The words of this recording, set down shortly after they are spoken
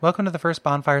Welcome to the first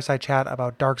Bonfireside chat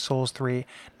about Dark Souls 3.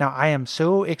 Now, I am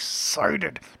so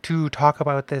excited to talk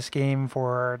about this game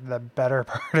for the better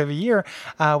part of a year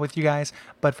with you guys.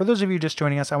 But for those of you just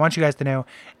joining us, I want you guys to know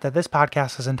that this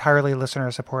podcast is entirely listener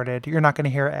supported. You're not going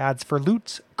to hear ads for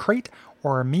Loot's Crate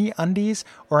or Me Undies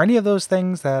or any of those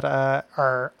things that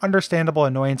are understandable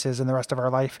annoyances in the rest of our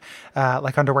life,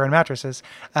 like underwear and mattresses.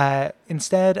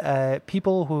 Instead,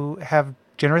 people who have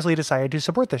generously decided to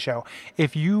support the show.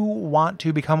 If you want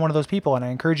to become one of those people, and I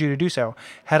encourage you to do so,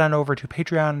 head on over to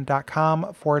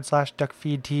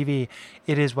patreon.com/duckfeedtv.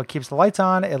 It is what keeps the lights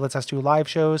on. It lets us do live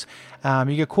shows.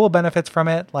 You get cool benefits from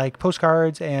it, like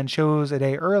postcards and shows a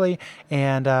day early.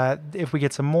 And if we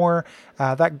get some more,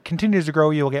 that continues to grow,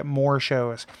 you'll get more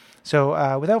shows.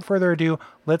 So without further ado,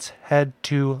 let's head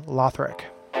to Lothric.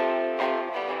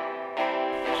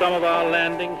 Some of our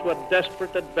landings were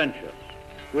desperate adventures.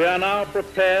 We are now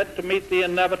prepared to meet the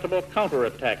inevitable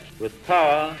counterattacks with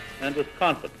power and with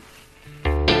confidence.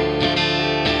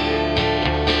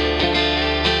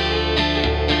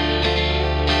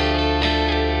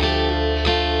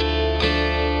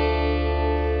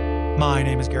 My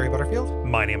name is Gary Butterfield.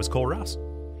 My name is Cole Ross.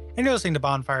 And you're listening to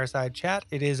Bonfireside Chat.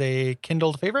 It is a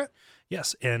Kindled favorite.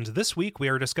 Yes, and this week we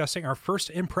are discussing our first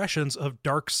impressions of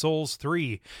Dark Souls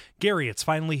 3. Gary, it's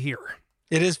finally here.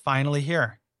 It is finally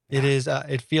here. It is.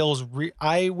 It feels.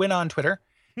 I went on Twitter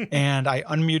and I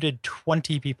unmuted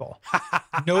 20 people.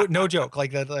 No joke.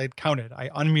 Like that, I counted. I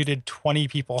unmuted 20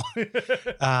 people,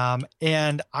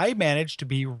 and I managed to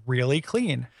be really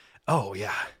clean. Oh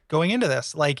yeah. Going into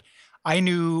this, like I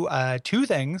knew two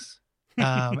things,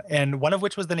 and one of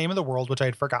which was the name of the world, which I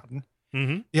had forgotten.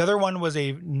 Mm-hmm. The other one was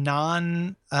a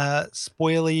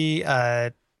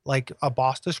spoily, like a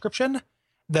boss description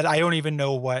that I don't even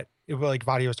know what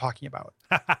Vadia was talking about.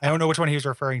 I don't know which one he was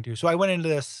referring to. So I went into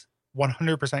this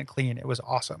 100% clean. It was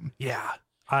awesome. Yeah.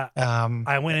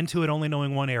 I went into it only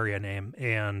knowing one area name,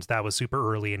 and that was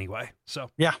super early anyway.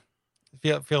 So yeah,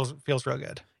 feels real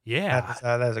good. Yeah,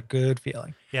 that is a good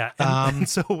feeling. Yeah, and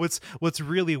so what's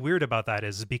really weird about that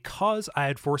is because I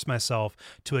had forced myself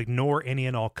to ignore any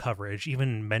and all coverage,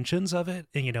 even mentions of it,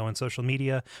 in social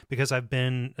media, because I've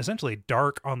been essentially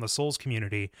dark on the Souls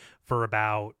community for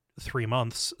about 3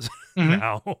 months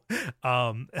now.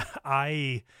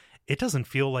 It doesn't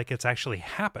feel like it's actually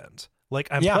happened. Like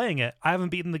I'm playing it, I haven't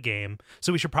beaten the game,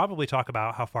 so we should probably talk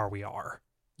about how far we are.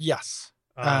 Yes.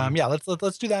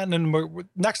 Let's do that, and then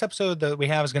next episode that we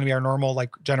have is going to be our normal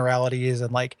like generalities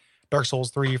and like Dark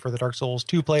Souls 3 for the Dark Souls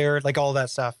 2 player, like all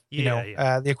that stuff.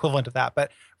 The equivalent of that.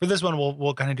 But for this one,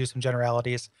 we'll kind of do some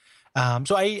generalities.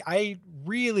 So I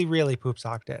really poop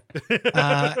socked it,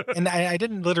 and I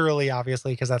didn't literally,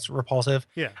 obviously, because that's repulsive.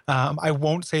 Yeah. I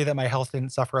won't say that my health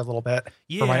didn't suffer a little bit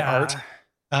for my art.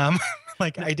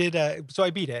 Like I did. So I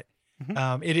beat it.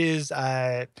 Mm-hmm. It is.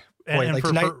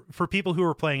 For people who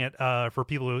are playing it, for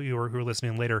people who are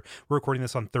listening later, we're recording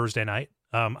this on Thursday night.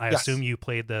 I assume you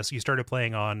played this. You started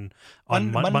playing on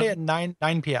Monday at 9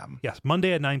 p.m. Yes,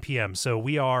 Monday at 9 p.m. So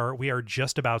we are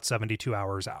just about 72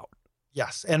 hours out.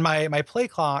 Yes, and my play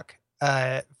clock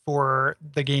for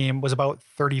the game was about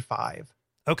 35.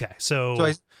 Okay, so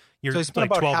I you're spent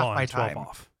like about 12 half on, my 12 time.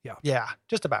 off. Yeah,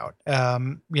 just about.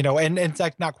 And it's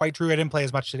like not quite true. I didn't play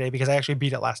as much today because I actually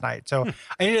beat it last night. So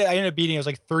I ended up beating it. It was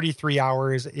like 33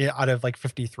 hours out of like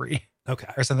 53. Okay,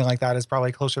 or something like that is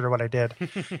probably closer to what I did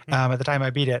at the time I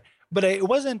beat it. But it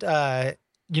wasn't.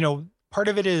 Part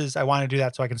of it is I want to do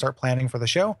that so I can start planning for the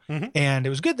show, and it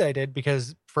was good that I did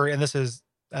because and this is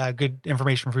good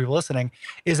information for people listening,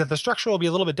 is that the structure will be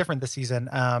a little bit different this season.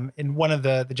 In one of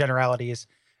the generalities,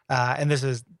 and this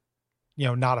is,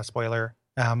 not a spoiler,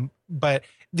 but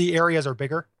the areas are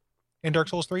bigger in Dark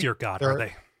Souls 3. Dear God, are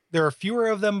they? There are fewer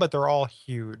of them, but they're all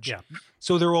huge. Yeah.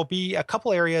 So there will be a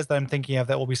couple areas that I'm thinking of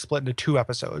that will be split into 2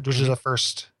 episodes, which is a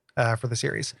first for the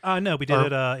series. No, we did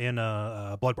it in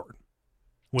Bloodborne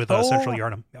with Central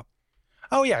Yharnam. Yeah.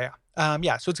 Oh yeah.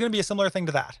 So it's going to be a similar thing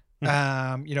to that.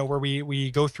 Where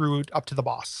we go through up to the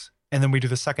boss, and then we do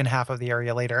the second half of the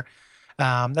area later.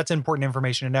 That's important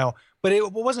information to know. But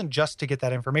it wasn't just to get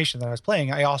that information that I was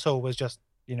playing. I also was just,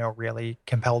 really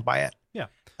compelled by it. Yeah.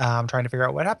 Trying to figure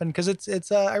out what happened because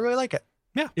it's I really like it.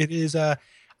 Yeah. It is.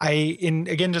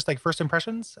 Again, just like first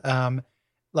impressions. You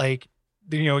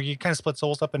kind of split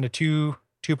Souls up into two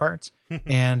parts,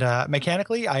 and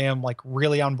mechanically, I am like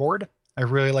really on board. I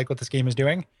really like what this game is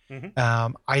doing.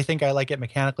 I think I like it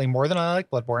mechanically more than I like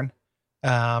Bloodborne.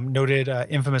 Noted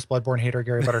infamous Bloodborne hater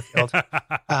Gary Butterfield.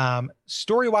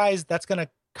 Story-wise, that's going to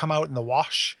come out in the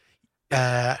wash,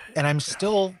 and I'm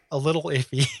still a little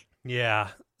iffy Yeah.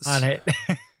 on it.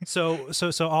 So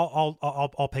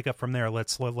I'll pick up from there.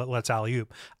 Let's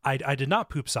alley-oop. I did not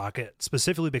poop socket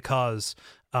specifically because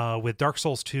with Dark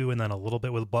Souls 2 and then a little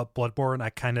bit with Bloodborne, I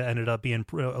kind of ended up being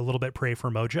a little bit prey for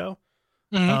Mojo.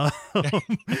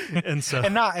 And so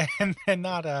and not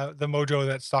the Mojo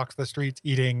that stalks the streets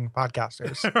eating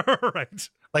podcasters. Right.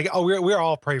 Like, oh, we're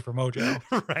all prey for Mojo.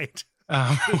 Right.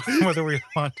 Whether we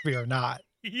want to be or not.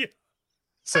 Yeah.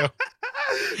 So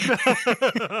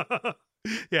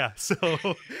yeah, so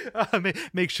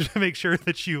make sure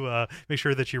that you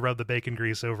rub the bacon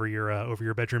grease over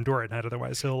your bedroom door at night.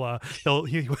 Otherwise, he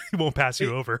won't pass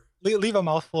you over. Leave a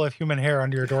mouthful of human hair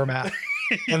under your doormat,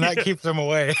 and that keeps them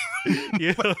away.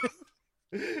 Yeah.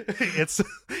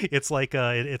 It's like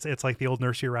the old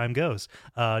nursery rhyme goes.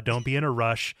 Don't be in a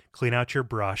rush. Clean out your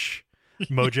brush.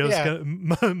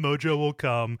 Mojo will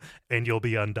come, and you'll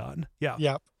be undone. Yeah.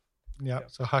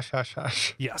 Yep. So hush, hush,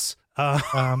 hush. Yes.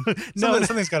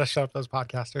 Something's got to shut up those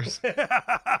podcasters.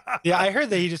 Yeah, I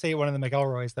heard that he just ate one of the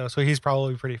McElroys though, so he's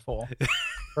probably pretty full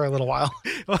for a little while.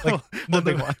 Like, the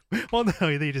big one. Well, no,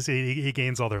 he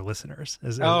gains all their listeners.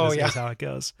 Is how it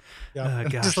goes. Yeah,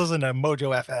 just listen to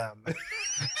Mojo FM.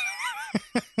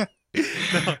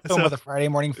 With a Friday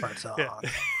morning fart song. Yeah.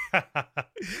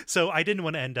 So I didn't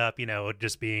want to end up,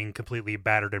 just being completely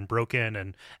battered and broken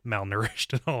and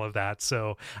malnourished and all of that.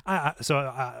 So I've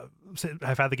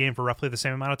had the game for roughly the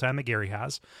same amount of time that Gary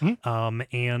has. Mm-hmm.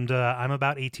 And I'm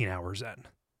about 18 hours in.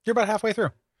 You're about halfway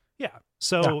through. Yeah.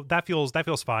 So that feels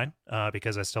fine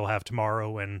because I still have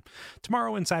tomorrow and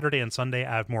Saturday and Sunday.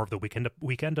 I have more of the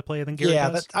weekend to play than Gary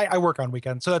does. I work on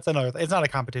weekends. So that's it's not a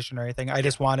competition or anything. I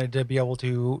just wanted to be able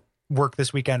to work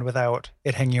this weekend without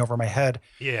it hanging over my head.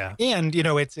 Yeah. And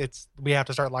it's we have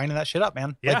to start lining that shit up,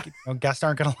 man. Yeah. Like, guests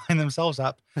aren't going to line themselves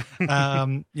up. So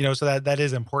that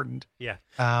is important. Yeah.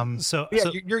 So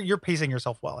you're pacing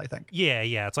yourself well, I think.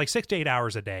 Yeah. It's like 6 to 8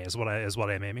 hours a day is what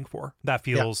I'm aiming for. That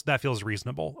feels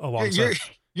reasonable.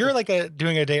 You're like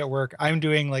doing a day at work. I'm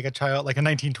doing like a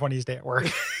 1920s day at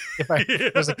work. If I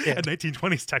was a kid. A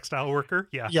 1920s textile worker.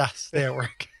 Yeah. Yes. Day at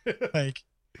work. Like,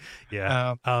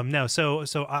 yeah. No. So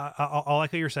I'll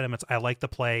echo your sentiments. I like to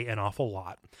play an awful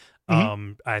lot.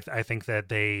 I think that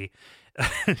they,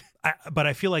 but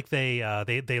I feel like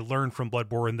they learn from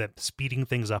Bloodborne that speeding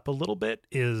things up a little bit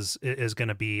is going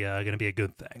to be a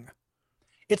good thing.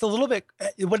 It's a little bit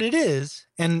what it is,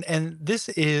 and this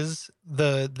is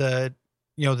the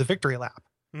victory lap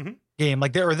game.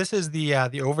 Like this is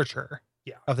the overture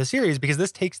of the series, because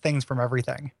this takes things from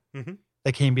everything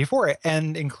that came before it,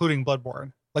 and including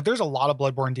Bloodborne. Like, there's a lot of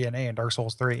Bloodborne DNA in Dark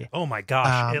Souls 3. Oh my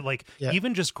gosh.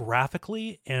 Even just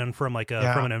graphically and from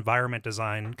from an environment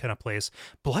design kind of place,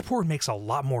 Bloodborne makes a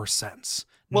lot more sense.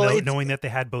 Well, knowing that they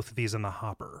had both of these in the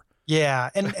hopper. Yeah.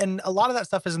 And a lot of that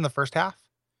stuff is in the first half.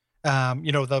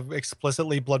 The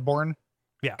explicitly Bloodborne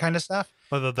kind of stuff.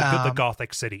 The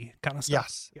Gothic city kind of stuff.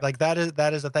 Yes. Yeah. Like that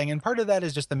is a thing. And part of that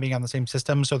is just them being on the same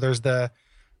system. So there's the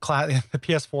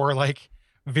PS4, like,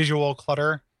 visual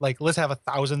clutter. Like, let's have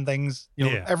 1,000 things.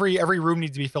 Every room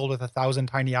needs to be filled with 1,000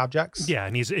 tiny objects. Yeah,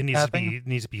 it needs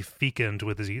to be fecund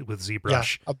with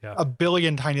ZBrush. Yeah, a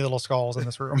billion tiny little skulls in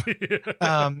this room.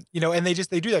 And they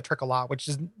do that trick a lot, which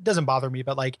doesn't bother me,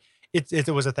 but like it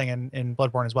was a thing in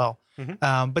Bloodborne as well.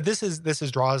 But this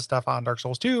is draws stuff on Dark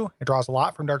Souls 2. It draws a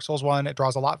lot from Dark Souls 1. It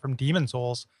draws a lot from Demon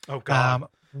Souls. Oh god.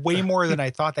 Way more than I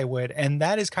thought they would. And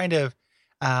that is kind of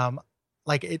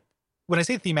like it. When I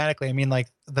say thematically, I mean like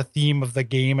the theme of the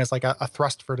game is like a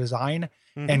thrust for design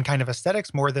and kind of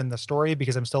aesthetics more than the story,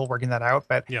 because I'm still working that out.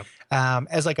 But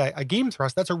as like a game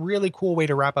thrust, that's a really cool way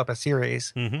to wrap up a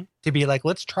series, to be like,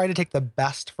 let's try to take the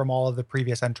best from all of the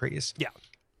previous entries. Yeah.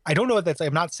 I don't know what that's,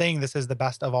 I'm not saying this is the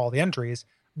best of all the entries,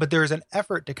 but there's an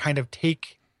effort to kind of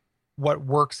take what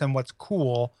works and what's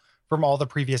cool from all the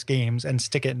previous games and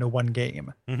stick it into one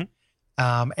game.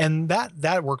 And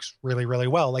that works really, really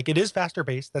well. Like, it is faster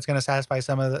paced. That's going to satisfy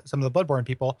some of the Bloodborne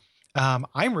people.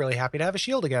 I'm really happy to have a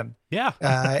shield again. Yeah.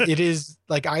 It is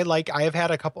like, I have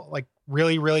had a couple like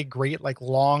really, really great, like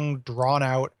long drawn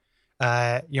out,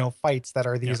 fights that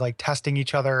are these like testing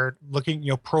each other, looking,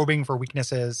 probing for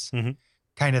weaknesses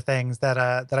kind of things that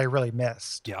I really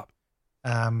missed. Yeah.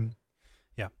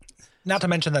 Not to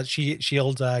mention that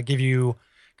shields give you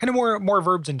kind of more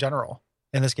verbs in general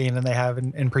in this game than they have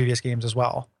in previous games as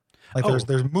well. Like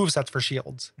there's move sets for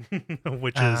shields,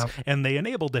 which is, and they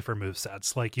enable different move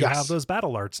sets. Like you have those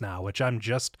battle arts now, which I'm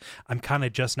kind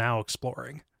of just now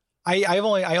exploring. I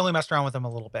only messed around with them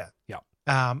a little bit. Yeah.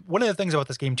 One of the things about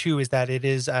this game too is that it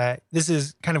is, this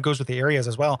is kind of goes with the areas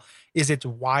as well, is it's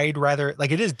wide, rather,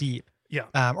 like it is deep. Yeah.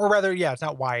 Or rather, it's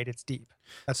not wide, it's deep.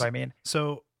 That's what I mean.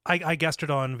 So I guessed it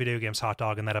on Video Games Hot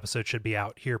Dog, and that episode should be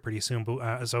out here pretty soon.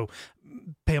 So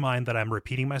pay in mind that I'm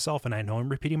repeating myself, and I know I'm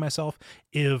repeating myself.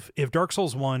 If Dark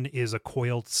Souls 1 is a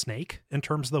coiled snake in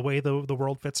terms of the way the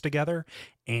world fits together,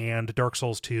 and Dark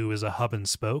Souls 2 is a hub and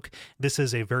spoke, this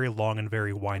is a very long and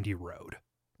very windy road.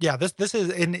 Yeah, this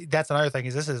is, and that's another thing,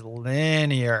 is this is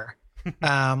linear.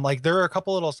 Like there are a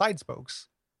couple little side spokes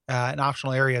in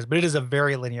optional areas, but it is a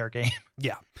very linear game.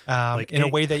 Yeah. In a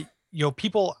way that,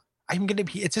 people,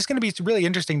 it's just going to be really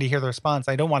interesting to hear the response.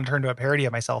 I don't want to turn to a parody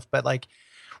of myself, but like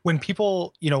when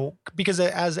people, because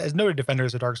as noted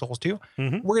defenders of Dark Souls 2,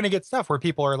 we're going to get stuff where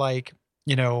people are like,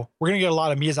 we're going to get a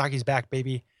lot of Miyazaki's back,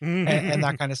 baby, and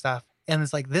that kind of stuff. And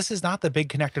it's like, this is not the big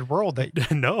connected world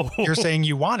that no. you're saying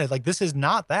you wanted. Like, this is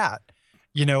not that.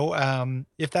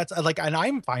 If that's like, and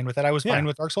I'm fine with it. I was fine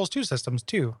with Dark Souls 2 systems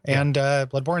too, and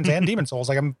Bloodborne's and Demon Souls.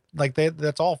 Like, I'm like,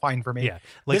 that's all fine for me. Yeah,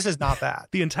 like, this is not that.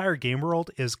 The entire game world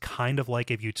is kind of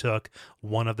like if you took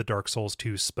one of the Dark Souls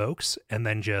 2 spokes and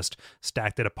then just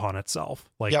stacked it upon itself,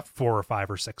 like 4 or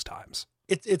 5 or 6 times.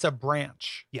 It's a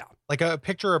branch. Yeah, like a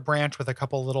picture a branch with a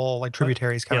couple little like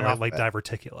tributaries coming off. Like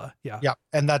diverticula. Yeah, yeah,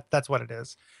 and that's what it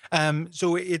is.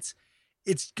 So it's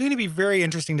going to be very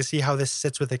interesting to see how this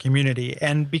sits with the community.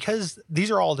 And because these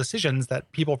are all decisions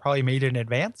that people probably made in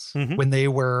advance when they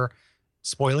were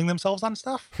spoiling themselves on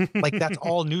stuff, like that's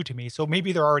all new to me. So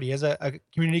maybe there already is a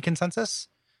community consensus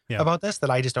about this that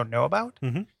I just don't know about.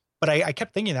 But I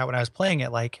kept thinking that when I was playing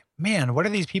it, like, man, what are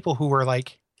these people who were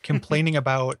like complaining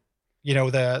about,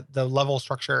 the level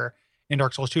structure in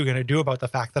Dark Souls 2 going to do about the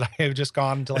fact that I have just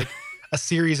gone to like a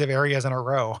series of areas in a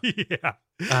row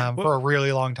for a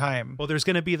really long time. Well, there's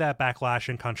going to be that backlash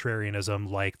and contrarianism.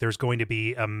 Like there's going to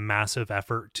be a massive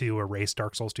effort to erase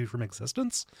Dark Souls 2 from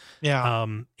existence. Yeah.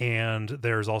 And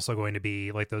there's also going to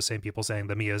be like those same people saying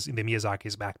the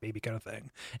Miyazaki's back baby kind of thing.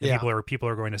 And people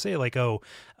are going to say like, oh,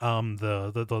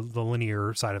 the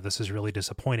linear side of this is really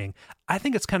disappointing. I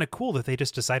think it's kind of cool that they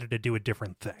just decided to do a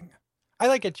different thing. I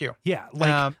like it too. Yeah.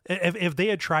 Like if they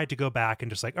had tried to go back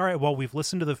and just like, all right, well, we've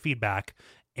listened to the feedback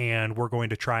and we're going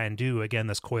to try and do again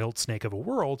this coiled snake of a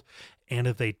world. And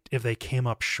if they came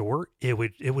up short, it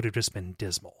would have just been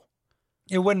dismal.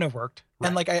 It wouldn't have worked. Right.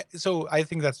 And like I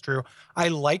think that's true. I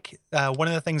like one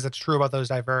of the things that's true about those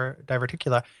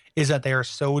diverticula is that they are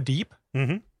so deep.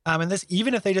 And this,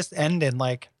 even if they just end in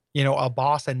like, a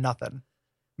boss and nothing.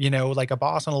 Like a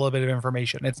boss and a little bit of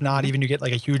information. It's not even you get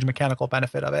like a huge mechanical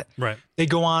benefit of it. Right. They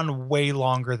go on way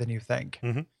longer than you think.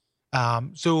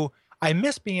 So I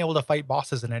miss being able to fight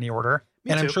bosses in any order.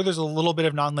 Me and too. I'm sure there's a little bit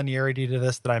of non-linearity to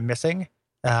this that I'm missing.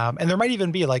 And there might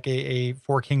even be like a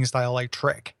Four King style like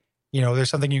trick. There's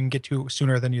something you can get to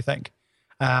sooner than you think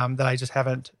that I just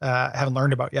haven't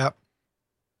learned about yet.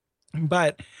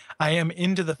 But I am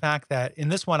into the fact that in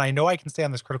this one, I know I can stay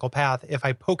on this critical path. If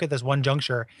I poke at this one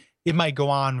juncture, it might go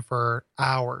on for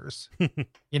hours.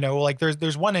 Like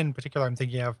there's one in particular I'm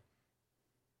thinking of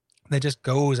that just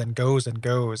goes and goes and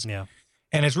goes. Yeah.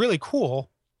 And it's really cool,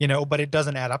 but it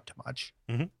doesn't add up to much.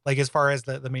 Like as far as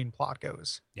the main plot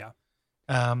goes. Yeah.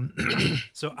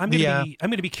 So I'm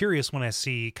gonna be curious when I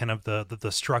see kind of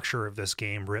the structure of this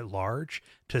game writ large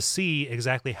to see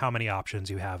exactly how many options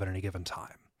you have at any given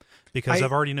time. Because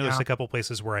I've already noticed a couple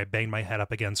places where I banged my head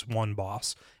up against one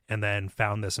boss and then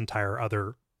found this entire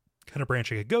other kind of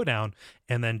branch I could go down,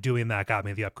 and then doing that got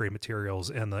me the upgrade materials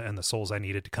and the souls I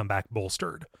needed to come back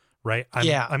bolstered. Right.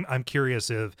 I'm curious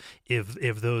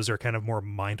if those are kind of more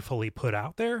mindfully put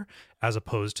out there as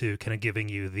opposed to kind of giving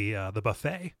you the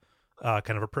buffet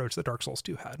kind of approach that Dark Souls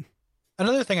 2 had.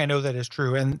 Another thing I know that is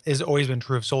true and has always been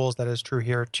true of Souls that is true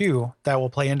here too, that will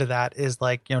play into that is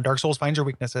like, Dark Souls finds your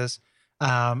weaknesses.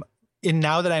 And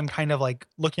now that I'm kind of like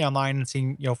looking online and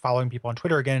seeing, following people on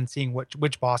Twitter again and seeing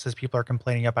which bosses people are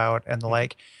complaining about and the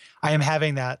like, I am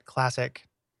having that classic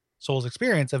Souls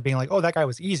experience of being like, oh, that guy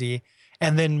was easy.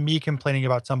 And then me complaining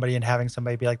about somebody and having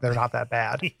somebody be like, they're not that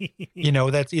bad.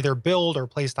 That's either build or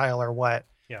play style or what.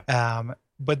 Yeah.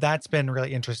 But that's been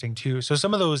really interesting too. So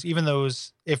some of those, even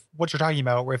those, if what you're talking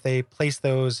about, where if they place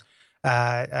those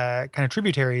kind of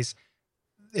tributaries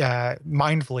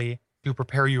mindfully to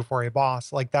prepare you for a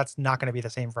boss, like that's not going to be the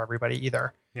same for everybody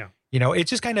either. Yeah.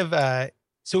 It's just kind of,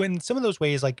 so in some of those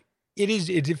ways, like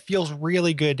it feels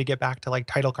really good to get back to like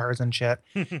title cards and shit.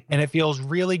 And it feels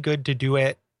really good to do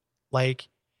it like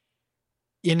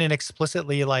in an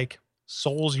explicitly like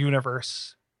Souls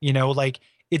universe, like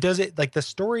it does it like the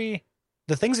story,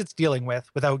 the things it's dealing with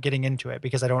without getting into it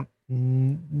because I don't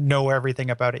know everything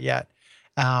about it yet.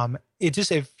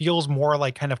 It feels more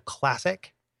like kind of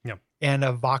classic and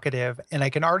evocative. And I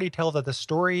can already tell that the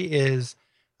story is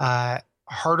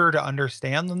harder to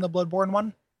understand than the Bloodborne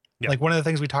one. Yeah. Like one of the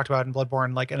things we talked about in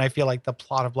Bloodborne, like, and I feel like the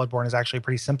plot of Bloodborne is actually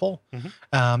pretty simple. There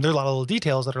are a lot of little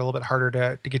details that are a little bit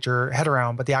harder to get your head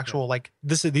around, but the actual like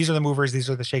these are the movers, these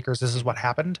are the shakers, this is what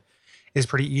happened is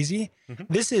pretty easy.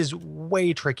 This is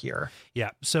way trickier. Yeah.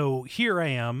 So here I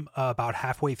am about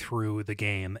halfway through the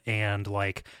game, and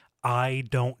like I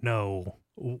don't know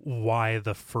why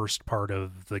the first part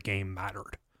of the game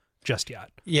mattered just yet.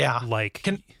 Yeah. Like,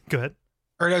 good.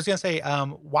 Or I was gonna say,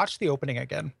 watch the opening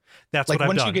again. That's like what I've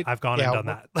once done. you get- I've gone yeah, and done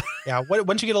that. Yeah,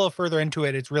 once you get a little further into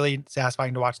it, it's really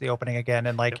satisfying to watch the opening again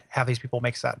and like have these people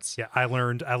make sense. Yeah, I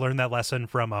learned that lesson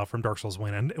from Dark Souls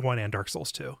 1 and Dark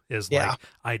Souls 2 is like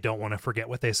I don't want to forget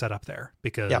what they set up there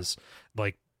because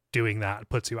like doing that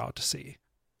puts you out to sea.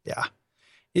 Yeah.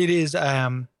 It is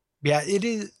it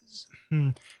is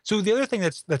So the other thing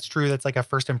that's true that's like a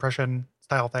first impression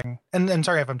style thing. And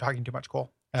sorry if I'm talking too much,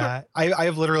 Cole. Sure. I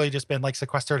have literally just been like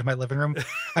sequestered in my living room.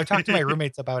 I've talked to my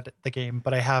roommates about the game,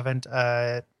 but I haven't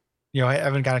I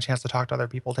haven't got a chance to talk to other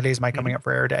people. Today's my coming up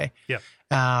for air day. Yeah.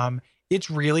 It's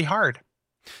really hard.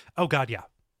 Oh God, yeah.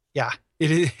 Yeah.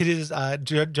 It is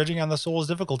judging on the Souls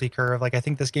difficulty curve. Like I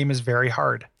think this game is very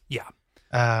hard. Yeah.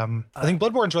 I think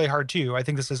Bloodborne's really hard too. I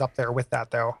think this is up there with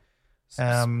that though.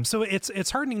 So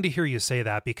it's heartening to hear you say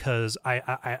that because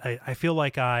I feel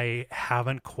like I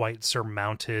haven't quite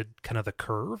surmounted kind of the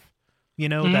curve,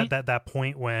 that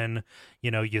point when,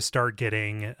 you start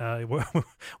getting,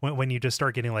 when you just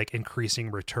start getting like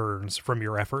increasing returns from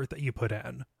your effort that you put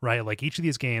in, right? Like each of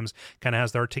these games kind of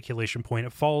has the articulation point.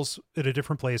 It falls at a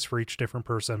different place for each different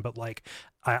person, but like,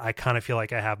 I kind of feel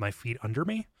like I have my feet under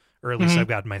me. Or at least I've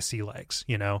got my sea legs,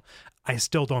 I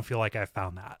still don't feel like I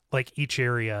found that. Like each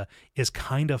area is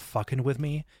kind of fucking with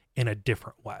me in a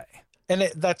different way.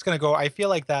 And that's going to go, I feel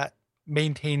like that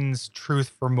maintains truth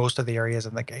for most of the areas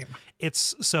in the game.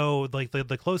 It's so like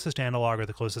the closest analog or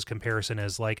the closest comparison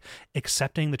is like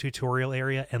accepting the tutorial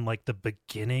area and like the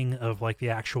beginning of like the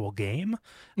actual game.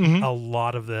 A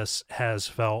lot of this has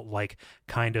felt like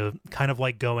kind of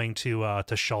like going to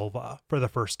Shulva for the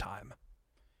first time.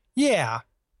 Yeah,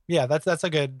 that's a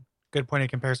good point of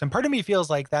comparison. Part of me feels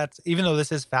like that's, even though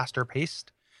this is faster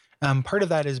paced, part of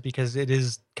that is because it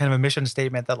is kind of a mission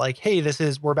statement that like, hey,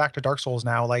 we're back to Dark Souls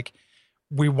now. Like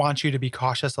we want you to be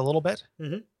cautious a little bit.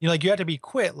 Like you have to be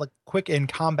quick in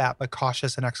combat, but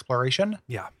cautious in exploration.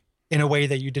 Yeah. In a way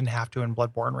that you didn't have to in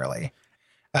Bloodborne really.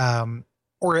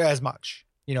 Or as much.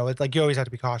 It's like you always have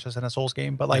to be cautious in a Souls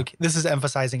game, but like this is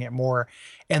emphasizing it more.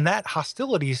 And that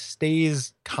hostility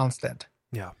stays constant.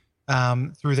 Yeah.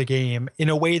 Through the game in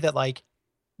a way that like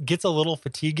gets a little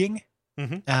fatiguing.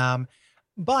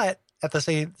 But at the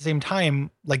same time,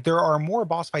 like there are more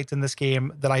boss fights in this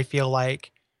game that I feel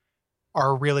like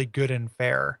are really good and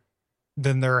fair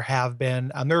than there have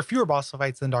been. There are fewer boss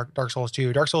fights than Dark Souls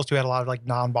 2. Dark Souls 2 had a lot of like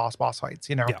non-boss fights,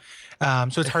 so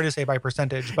it's hard to say by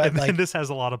percentage, but and this has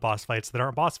a lot of boss fights that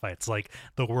aren't boss fights. Like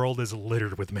the world is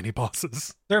littered with mini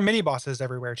bosses. There are mini bosses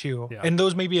everywhere too. Yeah. And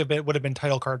those maybe would have been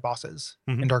title card bosses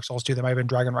in Dark Souls 2. There might have been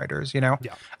Dragon Riders,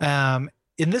 Yeah.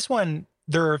 In this one,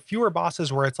 there are fewer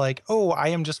bosses where it's like, oh, I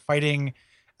am just fighting,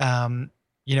 a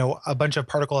bunch of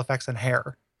particle effects and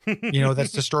hair,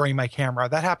 that's destroying my camera.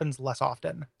 That happens less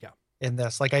often. Yeah. In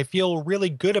this, like, I feel really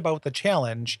good about the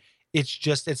challenge.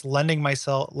 It's lending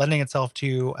itself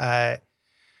to,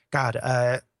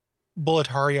 Bulletaria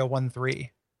 1-3,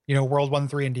 World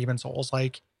 1-3 and Demon Souls.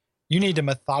 Like, you need to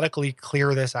methodically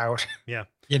clear this out. Yeah.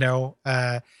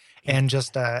 And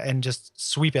just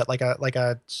sweep it like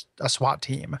a SWAT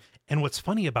team. And what's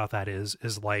funny about that is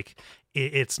like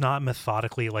it's not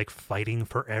methodically like fighting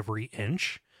for every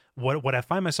inch. What I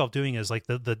find myself doing is like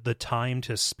the time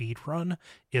to speed run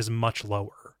is much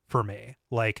lower for me.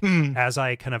 Like as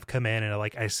I kind of come in and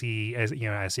like I see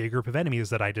a group of enemies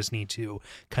that I just need to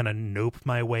kind of nope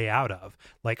my way out of.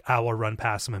 Like I will run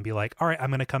past them and be like, all right, I'm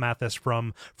going to come at this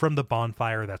from the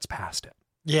bonfire that's past it.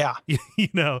 Yeah.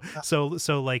 So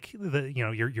like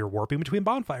you're warping between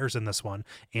bonfires in this one,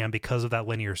 and because of that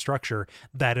linear structure,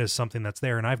 that is something that's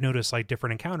there. And I've noticed like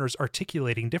different encounters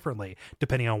articulating differently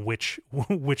depending on which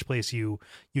place you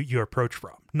approach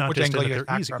from. Not which just angle that you they're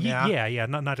attack easy. from, yeah.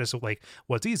 Not just like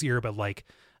what's easier, but like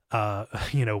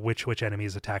which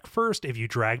enemies attack first if you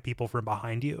drag people from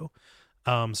behind you.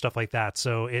 Stuff like that.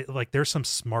 So it like there's some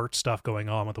smart stuff going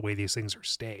on with the way these things are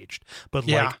staged. But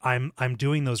like I'm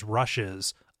doing those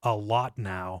rushes a lot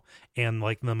now, and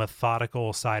like the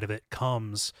methodical side of it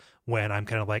comes when I'm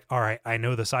kind of like, all right, I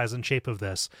know the size and shape of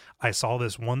this. I saw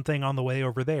this one thing on the way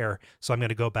over there, so I'm going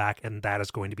to go back, and that is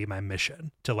going to be my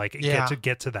mission to like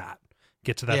get to that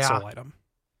soul item.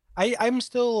 I'm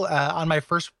still on my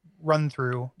first run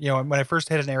through, when I first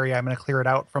hit an area, I'm going to clear it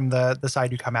out from the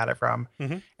side you come at it from,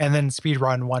 Mm-hmm. and then speed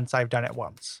run once I've done it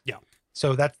once. Yeah.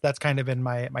 So that's kind of been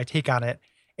my take on it.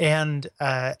 And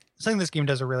something this game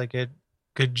does a really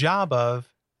good job of,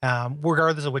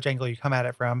 regardless of which angle you come at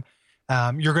it from,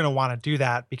 you're going to want to do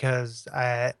that because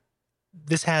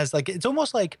this has like, it's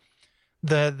almost like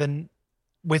the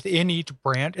within each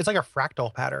branch, it's like a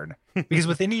fractal pattern because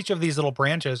within each of these little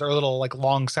branches or little like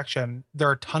long section, there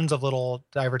are tons of little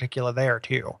diverticula there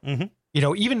too.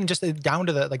 Mm-hmm. Even just down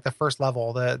to the first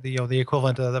level, the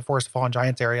equivalent of the Forest of Fallen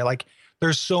Giants area, like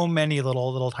there's so many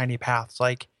little tiny paths.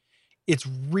 Like it's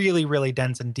really, really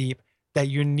dense and deep that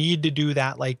you need to do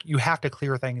that. Like you have to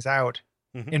clear things out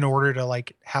Mm-hmm. in order to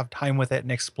like have time with it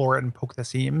and explore it and poke the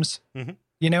seams,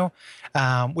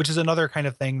 Mm-hmm. which is another kind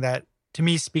of thing that to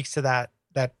me speaks to that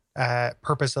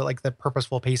purpose of like the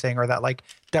purposeful pacing or that like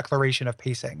declaration of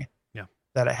pacing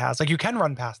that it has. Like you can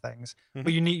run past things, Mm-hmm.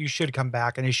 but you should come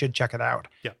back and you should check it out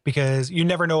because you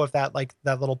never know if that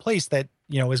little place that,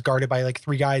 is guarded by like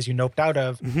 3 guys you noped out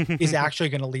of is actually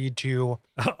going to lead to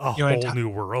a whole new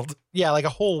world. Yeah. Like a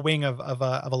whole wing of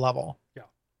a level.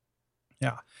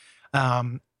 Yeah.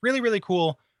 Really, really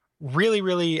cool. Really,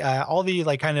 really, all the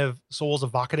like kind of Souls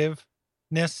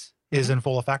evocativeness is in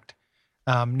full effect.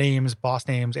 Names, boss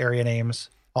names, area names,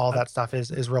 all that stuff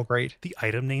is real great. The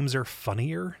item names are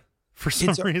funnier for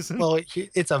some reason. Well,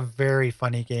 it's a very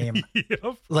funny game.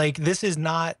 Yep. Like this is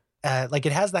not like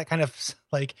it has that kind of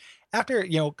like after,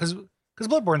 because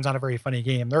Bloodborne's not a very funny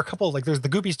game. There are a couple like there's the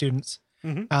goopy students.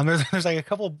 Mm-hmm. There's like a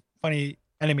couple funny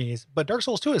enemies, but Dark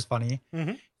Souls 2 is funny.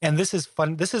 Mm-hmm. And this is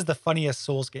fun. This is the funniest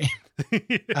Souls game.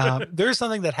 There's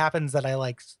something that happens that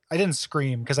I didn't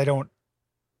scream because I don't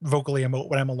vocally emote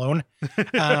when I'm alone.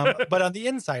 But on the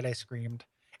inside I screamed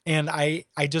and I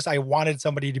wanted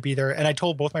somebody to be there. And I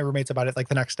told both my roommates about it like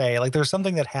the next day. Like there's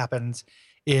something that happens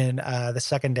in the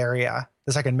second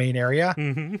main area.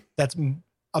 Mm-hmm. That's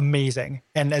amazing.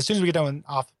 And as soon as we get done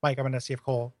off mic, I'm going to see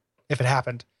if it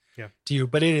happened to you,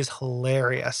 but it is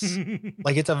hilarious.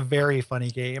 Like it's a very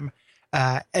funny game.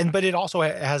 But it also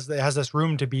has this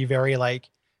room to be very like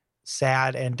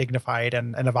sad and dignified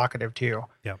and evocative too.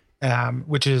 Yeah.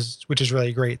 Which is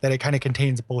really great that it kind of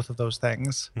contains both of those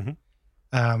things.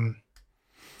 Mm-hmm.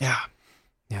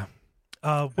 Yeah.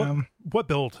 What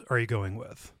build are you going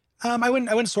with? I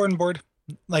went sword and board.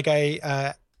 Like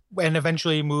and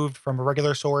eventually moved from a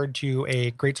regular sword to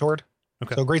a great sword.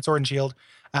 Okay. So great sword and shield.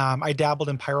 I dabbled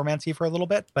in pyromancy for a little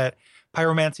bit, but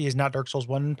pyromancy is not Dark Souls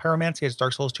 1 pyromancy. It's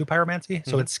Dark Souls 2 pyromancy.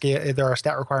 So there are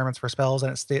stat requirements for spells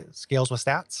and it scales with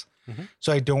stats. Mm-hmm.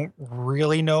 So I don't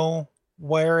really know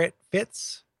where it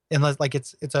fits unless like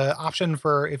it's an option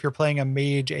for if you're playing a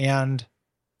mage and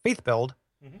faith build,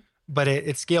 but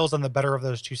it scales on the better of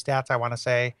those 2 stats, I want to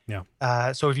say.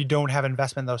 Yeah. So if you don't have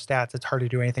investment in those stats, it's hard to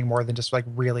do anything more than just like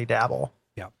really dabble.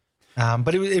 Yeah.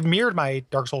 But it mirrored my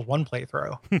Dark Souls 1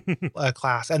 playthrough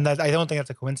class. And that I don't think that's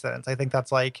a coincidence. I think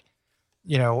that's like,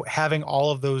 having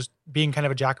all of those being kind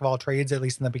of a jack of all trades, at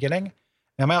least in the beginning.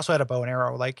 And I also had a bow and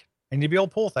arrow. Like I need to be able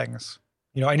to pull things,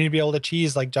 I need to be able to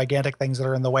cheese like gigantic things that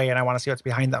are in the way and I want to see what's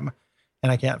behind them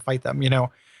and I can't fight them,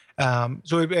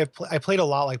 So I played a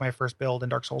lot like my first build in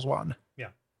Dark Souls 1. Yeah.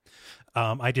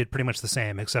 I did pretty much the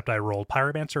same, except I rolled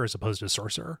Pyromancer as opposed to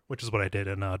Sorcerer, which is what I did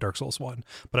in Dark Souls 1.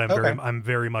 But I'm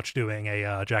very much doing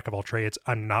a jack of all trades.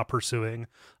 I'm not pursuing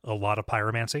a lot of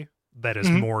Pyromancy. That is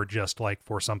more just like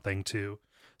for something to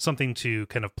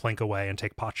kind of plink away and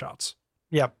take pot shots.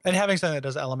 Yeah, and having something that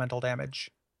does elemental damage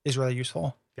is really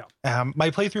useful. Yeah.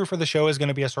 My playthrough for the show is going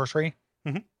to be a sorcery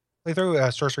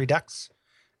playthrough, sorcery decks,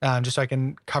 just so I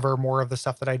can cover more of the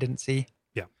stuff that I didn't see.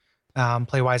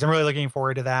 Play wise, I'm really looking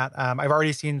forward to that. I've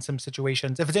already seen some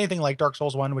situations. If it's anything like Dark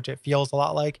Souls 1, which it feels a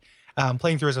lot like,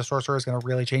 playing through as a sorcerer is going to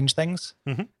really change things.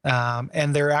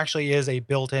 And there actually is a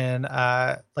built-in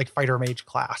like fighter mage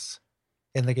class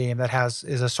in the game that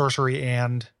is a sorcery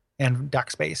and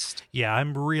dex based. Yeah,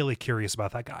 I'm really curious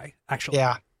about that guy. Actually,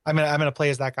 yeah, I'm gonna play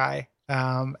as that guy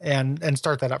and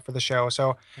start that up for the show.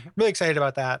 So I'm really excited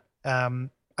about that.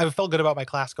 I felt good about my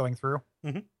class going through.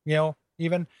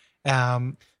 Even.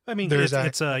 I mean,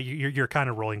 you're kind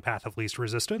of rolling path of least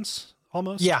resistance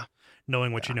almost. Yeah.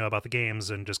 Knowing what you know about the games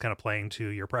and just kind of playing to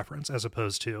your preference as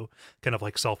opposed to kind of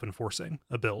like self-enforcing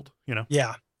a build,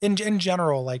 Yeah. In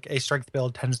general, like a strength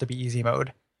build tends to be easy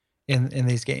mode in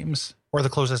these games or the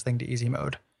closest thing to easy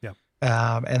mode. Yeah.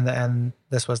 And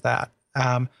this was that.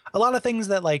 A lot of things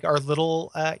that like are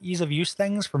little ease of use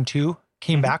things from 2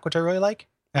 came back, which I really like.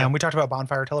 We talked about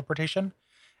bonfire teleportation.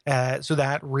 So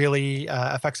that really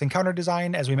affects encounter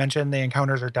design. As we mentioned, the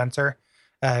encounters are denser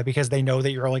because they know that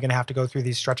you're only going to have to go through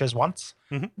these stretches once.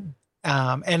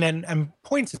 And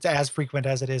points it's as frequent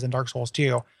as it is in Dark Souls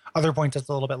 2. Other points it's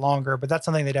a little bit longer, but that's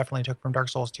something they definitely took from Dark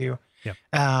Souls 2.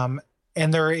 Yeah.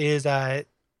 And there is a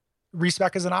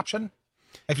respec as an option.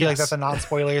 I feel like that's a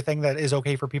non-spoiler thing that is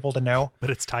okay for people to know. But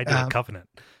it's tied to a covenant.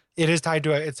 It is tied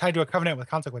to a covenant with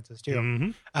consequences too.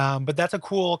 Mm-hmm. But that's a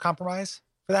cool compromise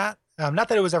for that. Not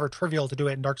that it was ever trivial to do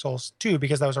it in Dark Souls 2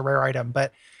 because that was a rare item,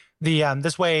 but the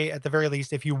this way, at the very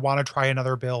least, if you want to try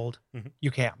another build,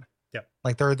 you can. Yep.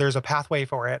 Like there's a pathway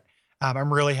for it.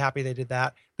 I'm really happy they did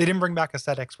that. They didn't bring back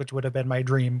ascetics, which would have been my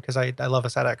dream because I love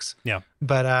ascetics. Yeah.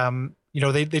 But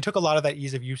they took a lot of that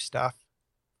ease of use stuff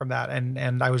from that,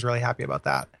 and I was really happy about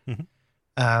that.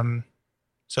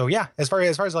 So yeah, as far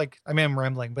as like, I mean, I'm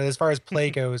rambling, but as far as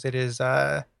play goes, it is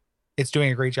it's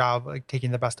doing a great job, like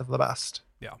taking the best of the best.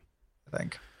 Yeah, I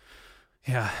think.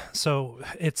 Yeah, so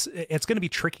it's going to be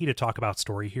tricky to talk about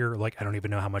story here. Like, I don't even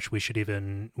know how much we should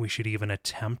even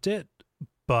attempt it,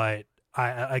 but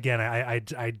I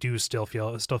do still feel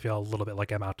a little bit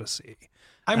like I'm out to sea.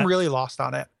 I'm really lost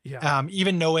on it. Yeah.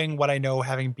 Even knowing what I know,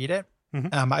 having beat it,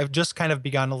 I've just kind of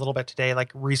begun a little bit today, like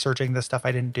researching the stuff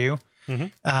I didn't do.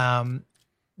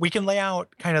 We can lay out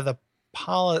kind of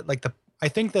I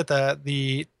think that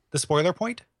the spoiler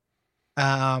point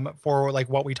for like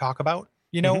what we talk about,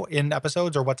 in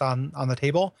episodes or what's on the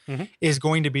table is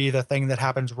going to be the thing that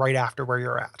happens right after where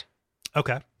you're at.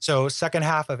 Okay. So second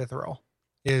half of Ithral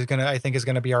is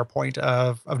going to be our point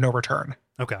of no return.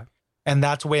 Okay. And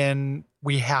that's when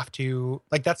we have to,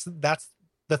 like, that's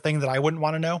the thing that I wouldn't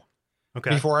want to know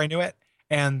before I knew it.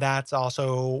 And that's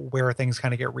also where things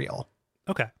kind of get real.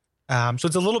 Okay. So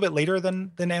it's a little bit later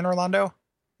than Anor Londo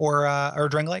or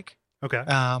Drangleic. Okay.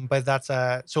 But that's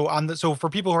so for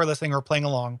people who are listening or playing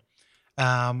along,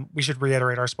 we should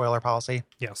reiterate our spoiler policy.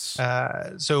 Yes.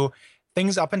 So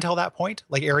things up until that point,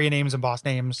 like area names and boss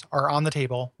names, are on the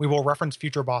table. We will reference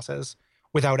future bosses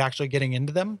without actually getting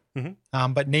into them.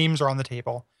 But names are on the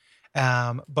table.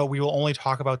 But we will only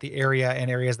talk about the area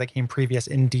and areas that came previous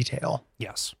in detail.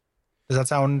 Yes. Does that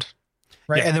sound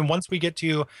right? Yeah. And then once we get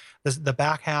to the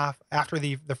back half after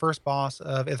the first boss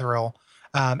of Ithral,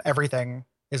 everything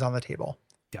is on the table.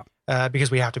 Yeah.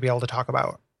 Because we have to be able to talk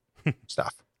about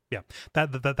stuff. Yeah,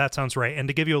 that sounds right. And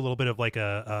to give you a little bit of like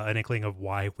an inkling of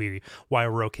why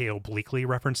we're okay obliquely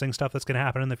referencing stuff that's going to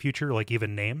happen in the future, like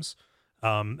even names,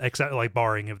 except like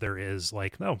barring if there is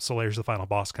like, no, Solaire's the final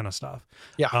boss kind of stuff.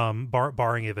 Yeah.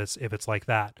 Barring if it's like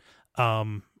that.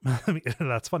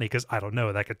 That's funny because I don't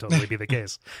know. That could totally be the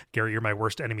case. Gary, you're my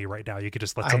worst enemy right now. You could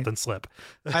just let something slip.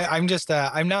 I'm just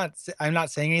I'm not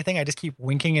saying anything. I just keep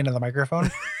winking into the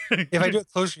microphone. If I do it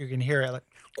closer, you can hear it.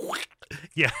 Like,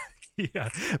 yeah. Yeah,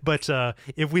 but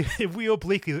if we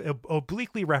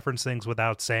obliquely reference things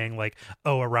without saying like,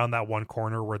 oh, around that one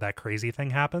corner where that crazy thing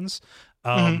happens,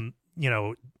 we're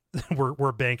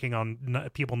banking on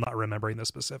people not remembering the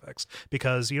specifics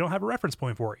because you don't have a reference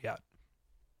point for it yet.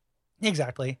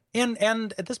 Exactly. And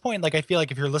at this point, like, I feel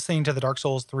like if you're listening to the Dark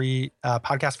Souls 3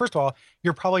 podcast, first of all,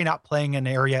 you're probably not playing an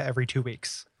area every 2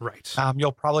 weeks. Right.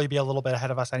 You'll probably be a little bit ahead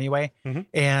of us anyway.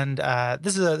 And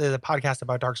this is a podcast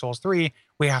about Dark Souls 3.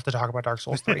 We have to talk about Dark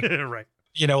Souls 3. Right.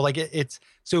 Like it's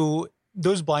so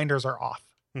those blinders are off.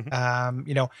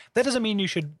 That doesn't mean you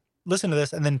should listen to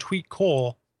this and then tweet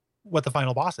Cole what the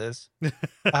final boss is.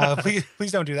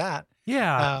 Please don't do that.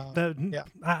 Yeah,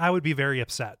 I would be very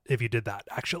upset if you did that.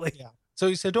 Actually, yeah.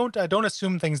 So don't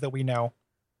assume things that we know.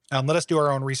 Let us do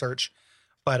our own research.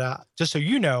 But just so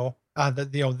you know,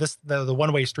 that the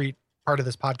one-way street part of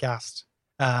this podcast,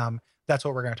 that's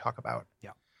what we're going to talk about.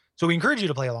 Yeah. So we encourage you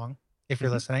to play along if you're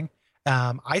listening.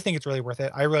 I think it's really worth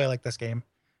it. I really like this game.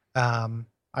 I'm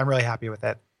really happy with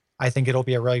it. I think it'll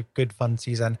be a really good, fun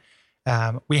season.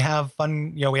 We have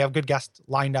fun, we have good guests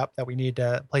lined up that we need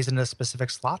to place into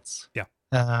specific slots. Yeah.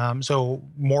 So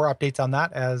more updates on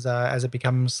that as it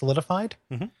becomes solidified.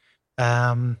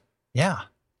 Yeah.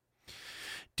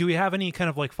 Do we have any kind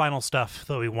of like final stuff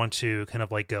that we want to kind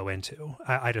of like go into?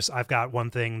 I've got one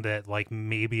thing that like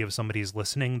maybe if somebody's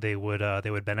listening, they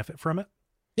would benefit from it.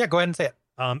 Yeah, go ahead and say it.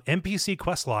 NPC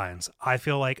quest lines. I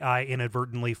feel like I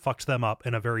inadvertently fucked them up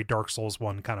in a very Dark Souls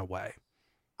 1 kind of way.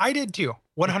 I did too,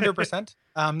 100%.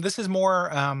 This is more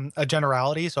a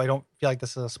generality, so I don't feel like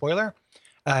this is a spoiler.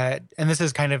 And this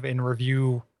is kind of in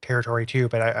review territory too,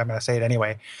 but I'm going to say it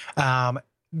anyway.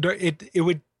 It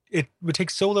would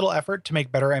take so little effort to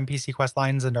make better NPC quest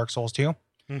lines than Dark Souls 2.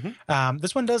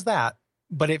 This one does that,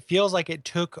 but it feels like it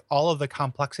took all of the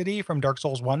complexity from Dark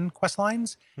Souls 1 quest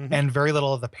lines and very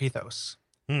little of the pathos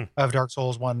of Dark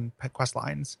Souls 1 quest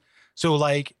lines. So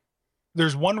like,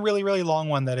 there's one really, really long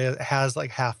one that has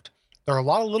like heft. There are a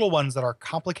lot of little ones that are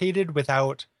complicated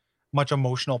without much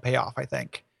emotional payoff, I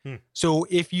think. Hmm. So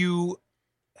if you,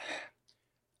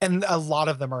 and a lot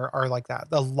of them are like that.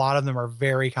 A lot of them are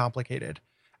very complicated.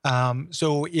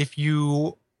 So if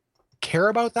you care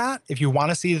about that, if you want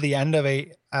to see the end of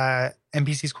a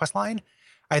NPC's quest line,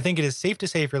 I think it is safe to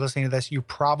say if you're listening to this, you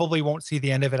probably won't see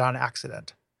the end of it on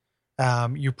accident.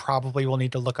 You probably will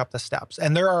need to look up the steps.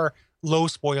 And there are low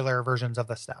spoiler versions of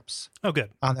the steps. Oh,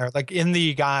 good. On there. Like in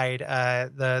the guide,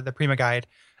 the Prima guide,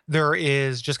 there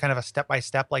is just kind of a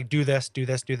step-by-step, like do this, do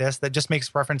this, do this, that just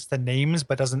makes reference to names,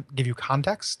 but doesn't give you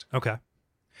context. Okay.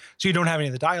 So you don't have any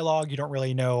of the dialogue. You don't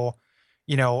really know,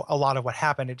 a lot of what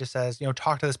happened. It just says,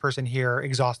 talk to this person here,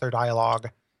 exhaust their dialogue,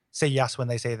 say yes when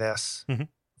they say this,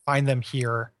 find them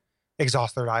here,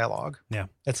 exhaust their dialogue,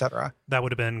 etc. That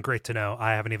would have been great to know.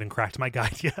 I haven't even cracked my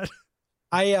guide yet.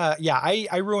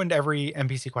 I ruined every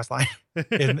NPC quest line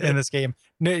in this game.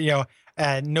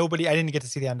 Nobody, I didn't get to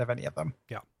see the end of any of them.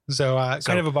 Yeah. So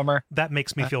kind of a bummer. That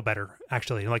makes me feel better,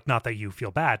 actually. Like, not that you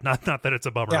feel bad, not that it's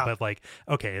a bummer, but like,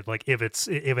 okay, like if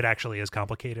it actually is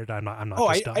complicated, I'm not. Oh,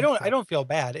 just dumb, I don't feel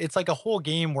bad. It's like a whole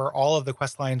game where all of the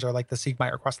quest lines are like the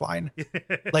Siegmeyer quest line.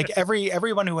 Like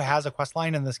everyone who has a quest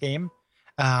line in this game,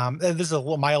 this is a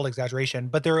little mild exaggeration,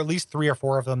 but there are at least 3 or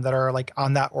 4 of them that are like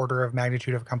on that order of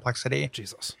magnitude of complexity.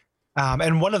 Jesus.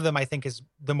 And one of them I think is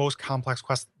the most complex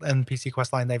NPC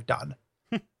quest line they've done.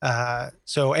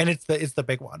 And it's the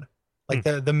big one, like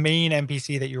the main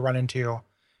NPC that you run into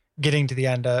getting to the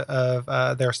end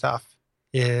of their stuff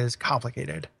is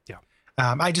complicated. Yeah.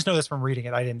 I just know this from reading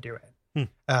it. I didn't do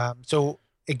it. So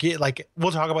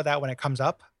we'll talk about that when it comes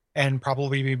up and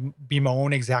probably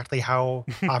bemoan exactly how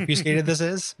obfuscated this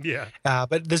is. Yeah.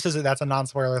 But that's a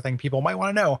non-spoiler thing people might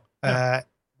want to know. Yeah.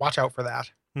 Watch out for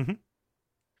that.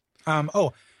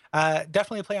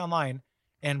 Definitely play online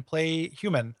and play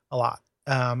human a lot.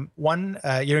 You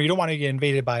don't want to get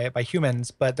invaded by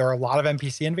humans, but there are a lot of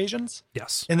NPC invasions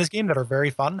in this game that are very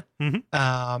fun.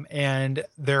 And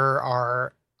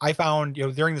I found,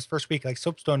 during this first week, like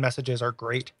soapstone messages are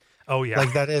great. Oh yeah.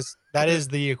 Like that is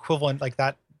the equivalent, like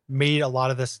that made a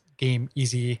lot of this game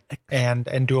easy and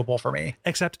doable for me.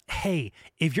 Except, hey,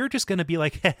 if you're just going to be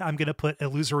like, hey, I'm going to put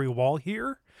illusory wall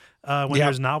here when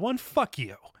there's not one, fuck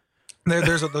you.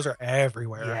 Those are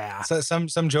everywhere. Yeah. So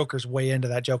some jokers way into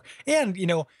that joke, and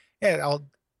I'll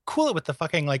cool it with the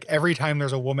fucking like every time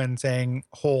there's a woman saying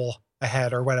hole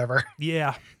ahead or whatever.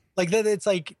 Yeah. Like that. It's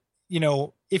like,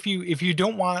 if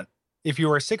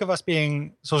you are sick of us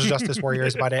being social justice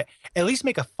warriors about it, at least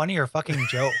make a funnier fucking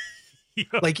joke.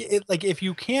 Like if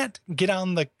you can't get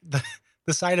on the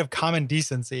side of common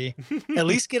decency, at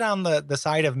least get on the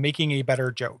side of making a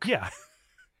better joke. Yeah.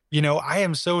 I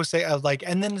am so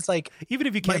and then it's like, even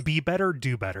if you can't be better,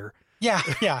 do better.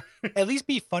 Yeah. At least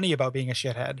be funny about being a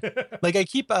shithead. Like I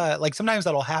keep sometimes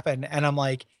that'll happen, and I'm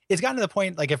like, it's gotten to the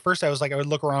point, like at first I was like, I would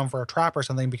look around for a trap or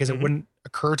something because it wouldn't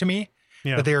occur to me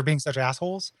that they were being such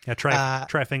assholes. Yeah,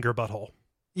 try finger butthole.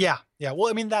 Yeah. Well,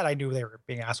 I mean, that I knew they were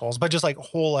being assholes, but just like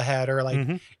hole ahead or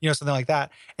like, something like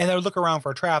that. And I would look around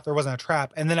for a trap. There wasn't a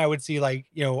trap. And then I would see like,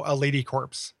 a lady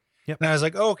corpse. Yep. And I was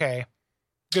like, oh, okay,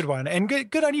 good one. And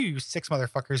good on you 6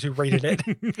 motherfuckers who rated it.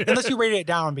 Unless you rated it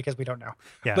down because we don't know.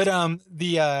 Yeah.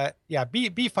 But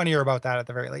be funnier about that at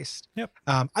the very least. Yep.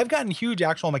 I've gotten huge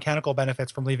actual mechanical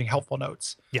benefits from leaving helpful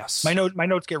notes. Yes. My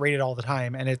notes get rated all the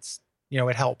time, and it's,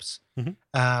 it helps.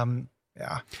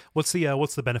 Yeah. What's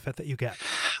the benefit that you get?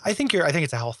 I think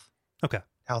it's a health. Okay.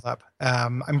 Health up.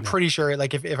 I'm pretty sure,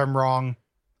 like if I'm wrong,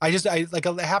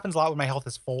 it happens a lot when my health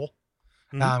is full.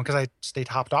 Because I stay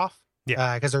topped off.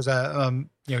 Yeah. Because there's a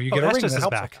you get a ring that helps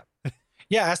back.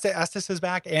 Yeah, Estus is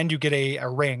back, and you get a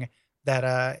ring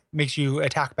that makes you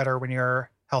attack better when your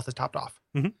health is topped off.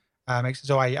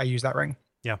 So I use that ring.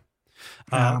 Yeah.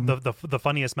 The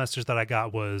funniest message that I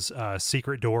got was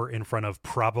secret door in front of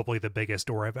probably the biggest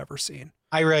door I've ever seen.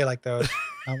 I really like those,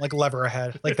 like lever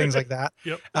ahead, like things like that.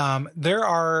 Yep. There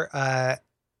are.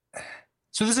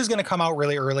 So this is going to come out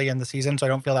really early in the season, so I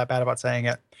don't feel that bad about saying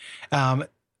it.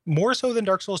 More so than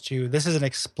Dark Souls 2, this is an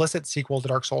explicit sequel to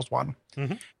Dark Souls 1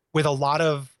 with a lot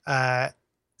of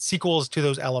sequels to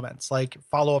those elements, like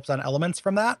follow-ups on elements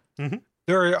from that.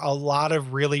 There are a lot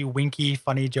of really winky,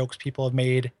 funny jokes people have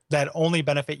made that only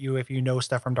benefit you if you know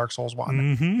stuff from Dark Souls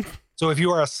 1. So if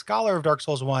you are a scholar of Dark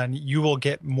Souls 1, you will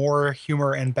get more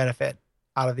humor and benefit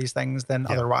out of these things than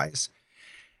otherwise.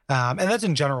 And that's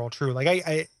in general true. Like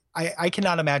I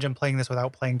cannot imagine playing this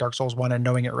without playing Dark Souls 1 and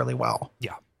knowing it really well.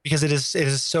 Yeah. Because it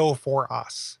is so for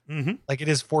us. Like it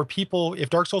is for people. If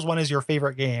Dark Souls 1 is your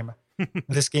favorite game,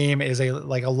 this game is a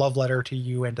love letter to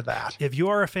you and to that. If you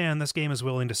are a fan, this game is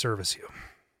willing to service you.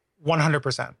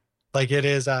 100%. Like it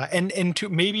is, and to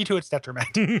maybe to its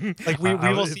detriment. Like we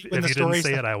will see when if the you didn't story.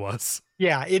 say it, I was.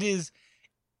 Yeah, it is.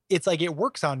 It's like it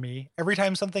works on me every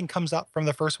time something comes up from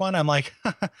the first one. I'm like,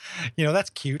 that's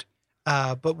cute,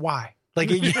 but why? Like,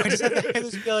 I just have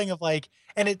this feeling of like,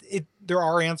 and there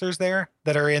are answers there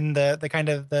that are in the kind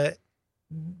of the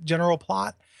general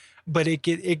plot, but it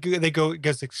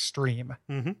goes extreme.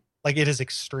 Mm-hmm. Like it is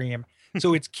extreme.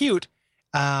 So it's cute,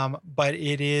 but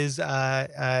it is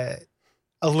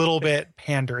a little bit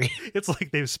pandery. It's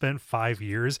like they've spent 5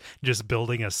 years just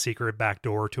building a secret back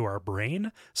door to our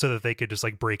brain so that they could just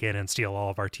like break in and steal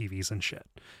all of our TVs and shit.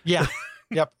 Yeah.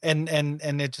 Yep. And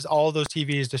it just, all of those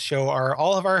TVs to show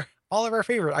all of our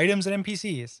favorite items and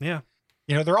NPCs. Yeah.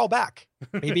 They're all back,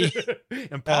 maybe.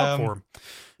 In pod form.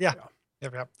 Yeah.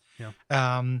 Yep. Yeah.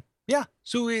 Yeah.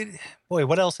 So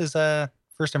what else is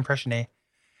first impression A?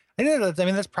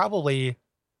 That's probably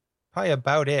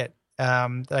about it.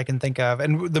 That I can think of.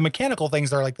 And the mechanical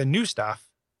things are like the new stuff.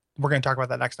 We're going to talk about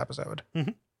that next episode. Mm-hmm.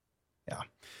 Yeah.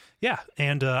 Yeah.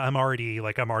 And I'm already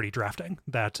drafting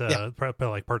that,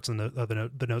 like parts of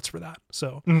the notes for that.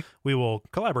 So we will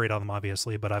collaborate on them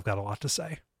obviously, but I've got a lot to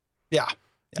say. Yeah.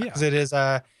 Because it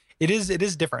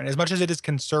is different. As much as it is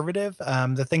conservative,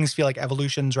 the things feel like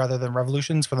evolutions rather than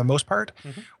revolutions for the most part,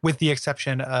 with the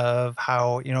exception of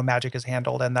how, magic is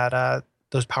handled and that,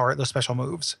 those special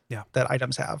moves that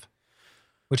items have,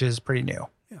 which is pretty new.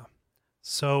 Yeah.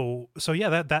 So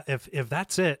yeah, that if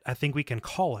that's it, I think we can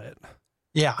call it.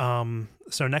 Yeah.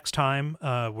 So next time,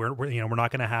 we're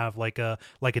not going to have like a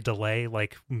delay,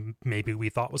 like maybe we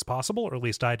thought was possible, or at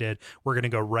least I did. We're going to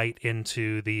go right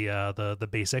into the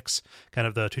basics, kind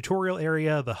of the tutorial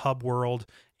area, the hub world,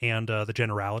 and the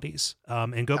generalities,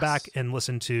 and go back and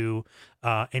listen to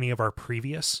any of our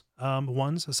previous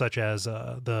ones, such as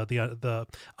the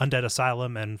Undead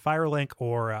Asylum and Firelink,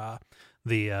 or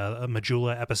the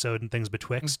Majula episode and things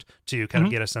betwixt, to kind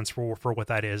of get a sense for what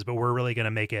that is. But we're really going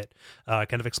to make it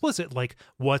kind of explicit, like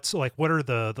what are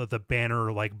the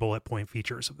banner like bullet point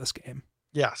features of this game.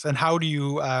 Yes. And how do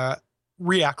you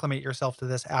reacclimate yourself to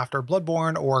this after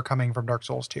Bloodborne or coming from Dark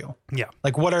Souls 2? Yeah.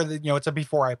 Like what are it's a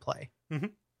before I play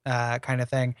kind of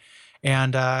thing.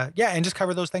 And and just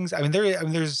cover those things.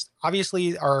 There's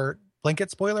obviously our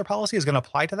blanket spoiler policy is going to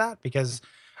apply to that, because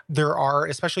there are,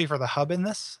 especially for the hub in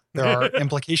this, there are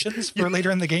implications for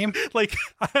later in the game. Like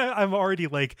I'm already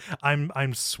like,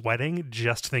 I'm sweating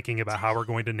just thinking about how we're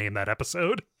going to name that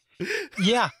episode.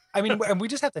 Yeah. We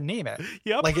just have to name it.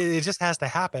 Yep. Like it just has to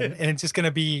happen, and it's just going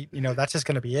to be, that's just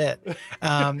going to be it.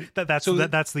 That's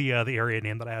the area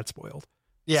name that I had spoiled.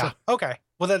 Yeah. So. Okay.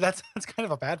 Well, that's kind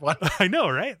of a bad one. I know,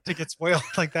 right? To get spoiled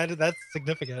like that. That's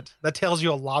significant. That tells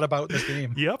you a lot about this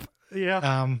game. Yep.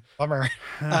 Yeah. Bummer.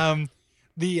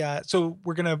 So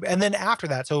we're going to, and then after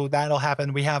that, so that'll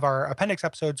happen. We have our appendix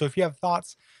episode. So if you have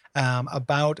thoughts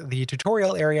about the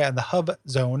tutorial area and the hub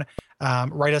zone,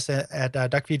 write us at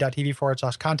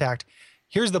duckfeed.tv/contact.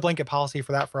 Here's the blanket policy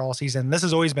for that for all season. This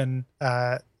has always been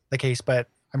the case, but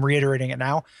I'm reiterating it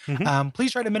now.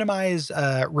 Please try to minimize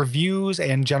reviews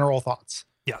and general thoughts.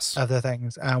 Yes. Of the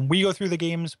things. We go through the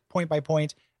games point by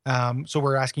point. So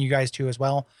we're asking you guys to as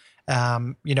well.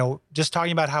 Just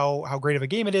talking about how great of a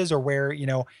game it is, or where,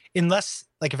 unless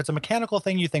like if it's a mechanical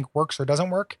thing you think works or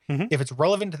doesn't work, if it's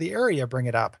relevant to the area, bring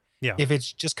it up. Yeah. If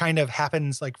it's just kind of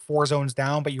happens like 4 zones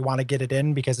down, but you want to get it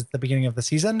in because it's the beginning of the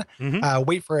season,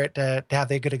 wait for it to have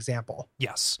a good example.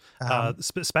 Yes.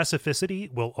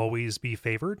 Specificity will always be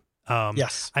favored.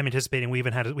 Yes, I'm anticipating we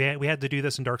had to do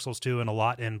this in Dark Souls 2 and a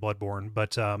lot in Bloodborne,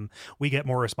 but we get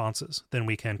more responses than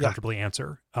we can comfortably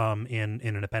answer in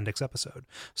an appendix episode.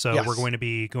 So we're going to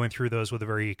be going through those with a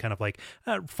very kind of like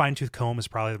fine-tooth comb is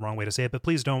probably the wrong way to say it, but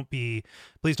please don't be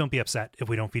upset if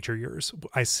we don't feature yours.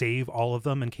 I save all of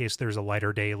them in case there's a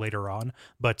lighter day later on,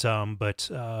 but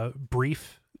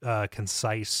brief,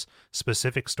 concise,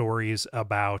 specific stories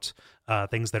about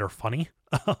things that are funny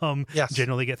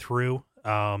generally get through.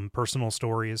 Personal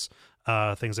stories,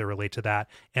 things that relate to that,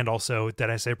 and also, did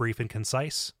I say brief and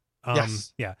concise?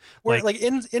 Yes. Yeah. Or like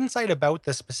insight about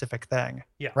the specific thing.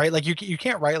 Yeah. Right. Like you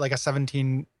can't write like a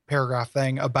 17 paragraph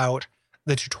thing about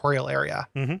the tutorial area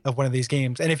of one of these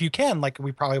games. And if you can, like,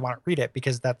 we probably want to read it,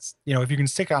 because that's, if you can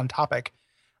stick on topic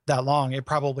that long, it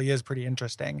probably is pretty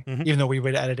interesting, even though we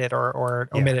would edit it or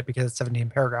omit it because it's 17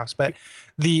 paragraphs. But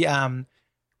the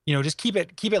just keep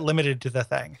it limited to the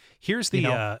thing. Here's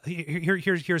the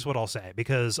here's what I'll say,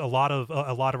 because a lot of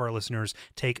our listeners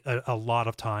take a lot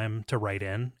of time to write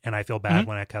in, and I feel bad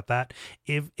when I cut that.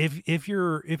 If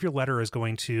your letter is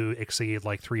going to exceed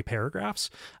like 3 paragraphs,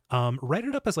 write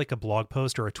it up as like a blog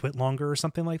post or a twit longer or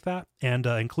something like that, and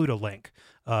include a link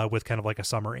with kind of like a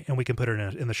summary, and we can put it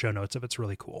in the show notes if it's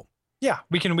really cool. Yeah,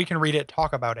 we can read it,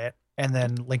 talk about it, and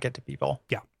then link it to people.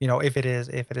 Yeah, if it is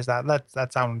that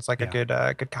sounds like a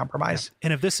good compromise. Yeah.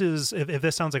 And if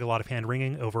this sounds like a lot of hand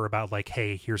wringing over about like,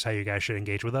 hey, here's how you guys should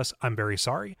engage with us, I'm very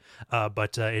sorry,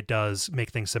 but it does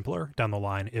make things simpler down the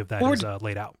line if that is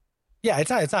laid out. Yeah,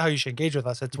 it's not how you should engage with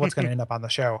us. It's what's going to end up on the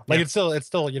show. Like it's still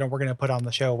we're going to put on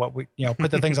the show what we put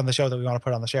the things on the show that we want to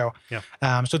put on the show.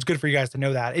 Yeah. So it's good for you guys to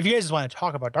know that. If you guys just want to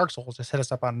talk about Dark Souls, just hit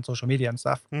us up on social media and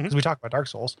stuff, because we talk about Dark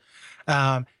Souls.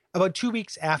 About 2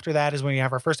 weeks after that is when we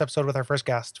have our first episode with our first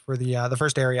guest for the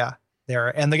first area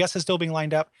there, and the guest is still being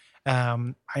lined up.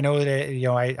 I know that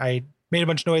I made a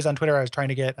bunch of noise on Twitter. I was trying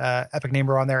to get Epic Name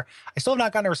Bro on there. I still have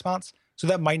not gotten a response. So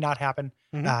that might not happen.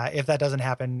 If that doesn't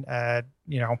happen, I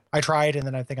tried, and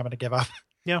then I think I'm going to give up.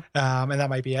 Yeah. And that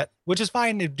might be it, which is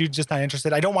fine. If dude's just not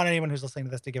interested. I don't want anyone who's listening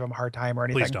to this to give him a hard time or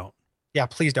anything. Please don't. Yeah,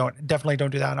 please don't. Definitely don't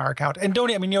do that on our account. And you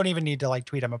don't even need to like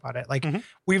tweet him about it. Like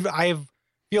I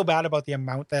feel bad about the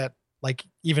amount that like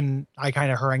even I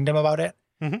kind of harangued him about it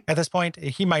at this point.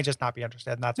 He might just not be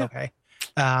interested, and that's okay.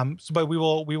 But we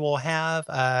will have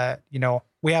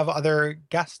we have other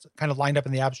guests kind of lined up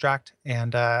in the abstract,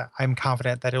 and I'm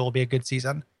confident that it will be a good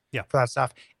season for that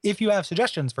stuff. If you have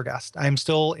suggestions for guests, I'm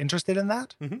still interested in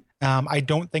that. I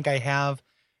don't think I have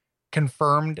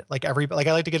confirmed I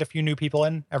like to get a few new people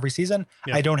in every season.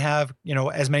 I don't have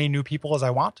as many new people as I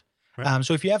want. Right.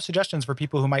 So if you have suggestions for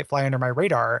people who might fly under my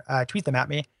radar, tweet them at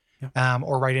me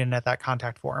or write in at that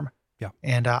contact form.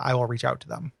 And I will reach out to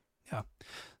them.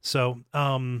 So,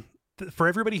 for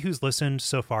everybody who's listened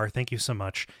so far, thank you so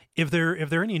much. If there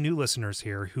are any new listeners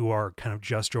here who are kind of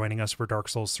just joining us for Dark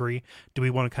Souls 3, do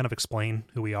we want to kind of explain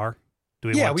who we are?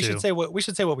 We should say what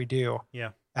we do.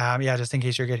 Yeah. Just in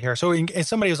case you get here. So if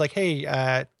somebody was like,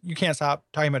 hey, you can't stop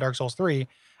talking about Dark Souls 3,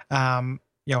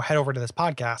 head over to this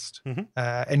podcast.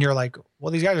 And you're like,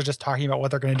 well, these guys are just talking about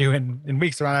what they're going to do in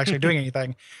weeks. They're not actually doing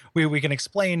anything. We can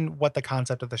explain what the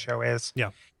concept of the show is.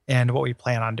 And what we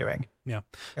plan on doing.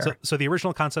 So the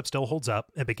original concept still holds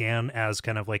up. It began as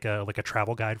kind of like a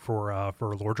travel guide for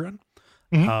Lordran.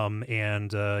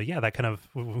 That kind of,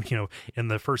 in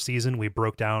the first season, we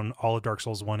broke down all of Dark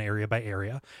Souls 1 area by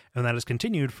area, and that has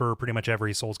continued for pretty much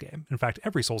every Souls game. In fact,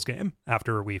 every Souls game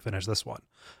after we finish this one.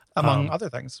 Among other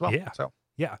things as well. So,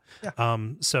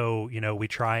 we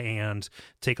try and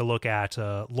take a look at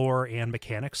lore and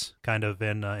mechanics kind of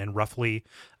in roughly,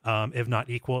 if not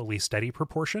equal, at least steady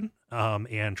proportion,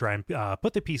 and try and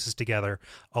put the pieces together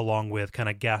along with kind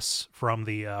of guests from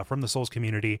the Souls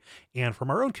community and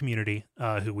from our own community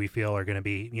who we feel are going to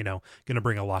be, going to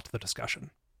bring a lot to the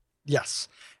discussion. Yes.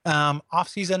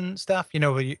 Off-season stuff,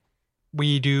 we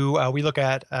look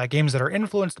at games that are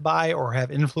influenced by or have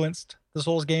influenced the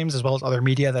Souls games, as well as other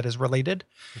media that is related.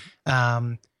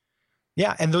 And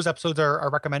those episodes are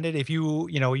recommended. If you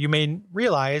may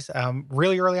realize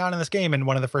really early on in this game, in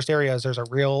one of the first areas, there's a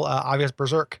real obvious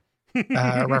Berserk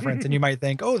reference, and you might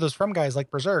think, oh, those From guys like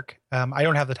Berserk. I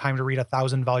don't have the time to read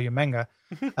 1,000-volume manga.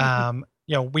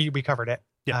 We covered it.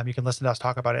 You can listen to us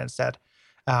talk about it instead.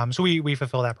 So we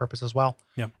fulfill that purpose as well.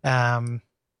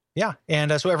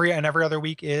 And so every other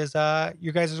week is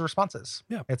you guys' responses.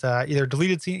 It's either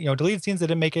deleted scenes that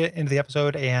didn't make it into the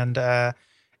episode, and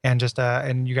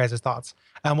you guys' thoughts.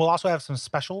 We'll also have some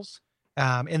specials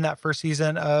in that first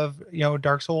season of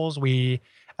Dark Souls. We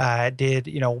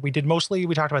did mostly,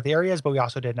 we talked about the areas, but we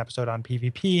also did an episode on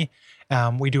PvP.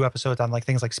 We do episodes on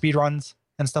things like speed runs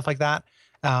and stuff like that.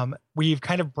 We've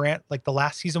kind of the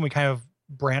last season we kind of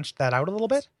branched that out a little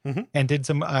bit and did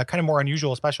some kind of more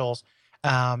unusual specials.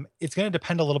 It's going to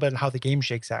depend a little bit on how the game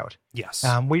shakes out. Yes.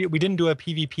 We didn't do a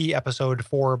PvP episode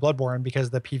for Bloodborne because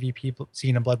the PvP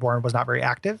scene in Bloodborne was not very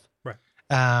active. Right.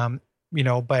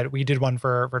 But we did one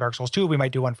for Dark Souls 2. We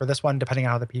might do one for this one, depending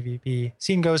on how the PvP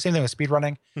scene goes. Same thing with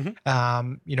speedrunning. If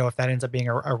that ends up being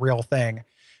a real thing.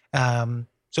 With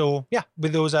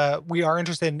those, we are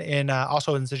interested in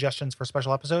also in suggestions for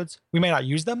special episodes. We may not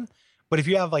use them, but if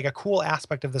you have like a cool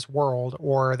aspect of this world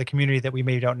or the community that we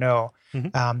maybe don't know,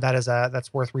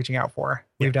 that's worth reaching out for.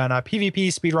 We've done PvP,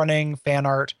 speedrunning, fan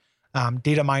art,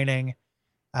 data mining,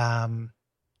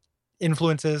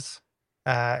 influences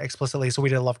explicitly. So we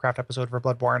did a Lovecraft episode for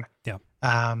Bloodborne.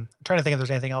 I'm trying to think if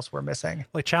there's anything else we're missing.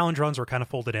 Like challenge runs were kind of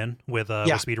folded in with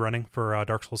speedrunning for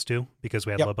Dark Souls 2 because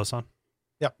we had Lobos on.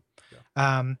 Yep.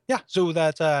 So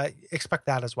that expect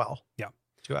that as well. Yeah.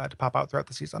 To pop out throughout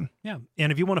the season. Yeah. And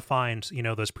if you want to find,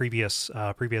 those previous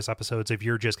episodes, if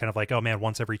you're just kind of like, oh man,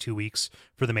 once every 2 weeks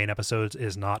for the main episodes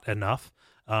is not enough,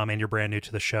 and you're brand new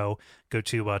to the show, go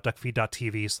to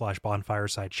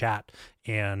duckfeed.tv/bonfireside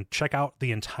and check out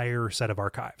the entire set of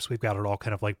archives. We've got it all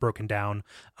kind of like broken down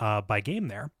by game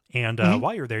there. And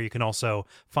while you're there, you can also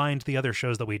find the other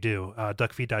shows that we do.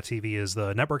 Duckfeed.tv is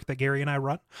the network that Gary and I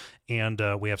run. And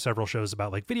we have several shows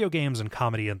about like video games and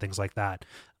comedy and things like that.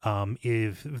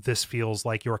 If this feels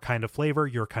like your kind of flavor,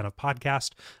 your kind of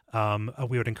podcast,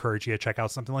 we would encourage you to check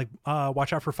out something like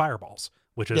Watch Out for Fireballs,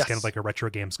 which is kind of like a retro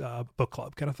games book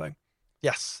club kind of thing.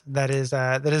 Yes, that is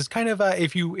kind of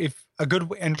if a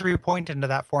good entry point into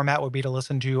that format would be to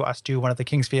listen to us do one of the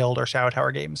Kingsfield or Shadow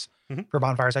Tower games for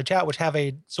Bonfireside Chat, which have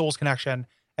a Souls connection,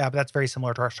 but that's very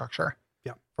similar to our structure.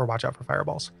 Yeah, for Watch Out for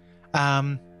Fireballs.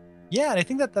 And I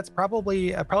think that's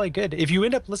probably good. If you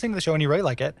end up listening to the show and you really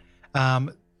like it,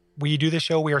 we do this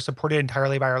show. We are supported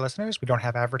entirely by our listeners. We don't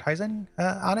have advertising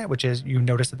on it, which is you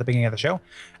noticed at the beginning of the show.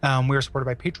 We are supported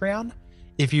by Patreon.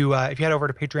 If you head over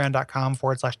to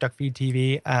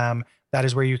patreon.com/duckfeedtv, that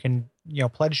is where you can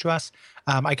pledge to us.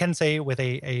 I can say with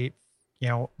a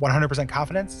 100%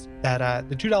 confidence that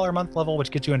the $2 a month level,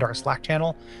 which gets you into our Slack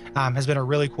channel, has been a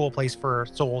really cool place for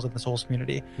Souls and the Souls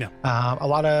community. Yeah. A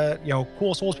lot of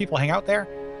cool Souls people hang out there,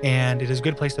 and it is a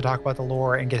good place to talk about the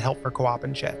lore and get help for co-op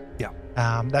and shit. Yeah.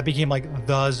 That became like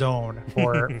the zone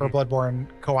for Bloodborne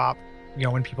co-op.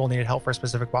 When people needed help for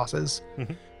specific bosses.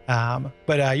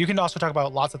 But you can also talk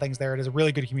about lots of things there. It is a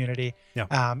really good community.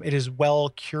 Yeah. It is well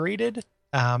curated.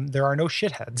 There are no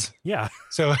shitheads. Yeah.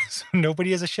 So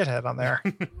nobody is a shithead on there,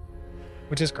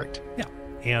 which is great. Yeah.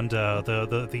 And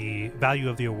the value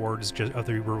of the rewards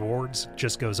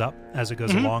just goes up as it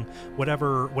goes along.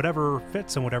 Whatever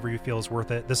fits and whatever you feel is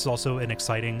worth it. This is also an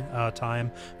exciting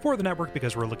time for the network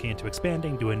because we're looking into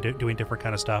expanding, doing different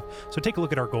kind of stuff. So take a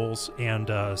look at our goals and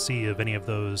see if any of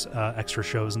those extra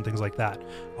shows and things like that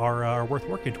are worth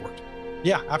working toward.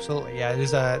 Yeah, absolutely. Yeah, it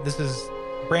is. This is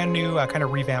brand new, kind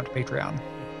of revamped Patreon.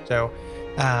 So.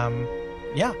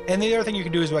 Yeah, and the other thing you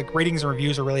can do is like ratings and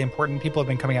reviews are really important. People have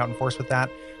been coming out in force with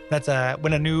that. That's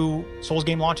when a new Souls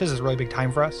game launches is a really big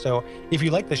time for us. So if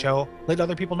you like the show, let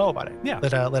other people know about it. Yeah.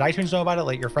 Let iTunes know about it.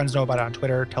 Let your friends know about it on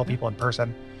Twitter. Tell people in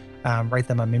person. Write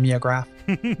them a mimeograph.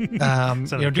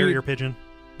 Send a carrier pigeon.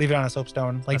 Leave it on a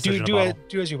soapstone. Like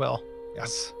do as you will.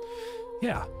 Yes.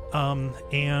 Yeah.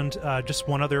 And just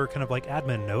one other kind of like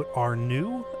admin note: our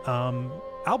new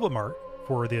album art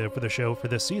for the show for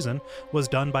this season was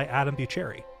done by Adam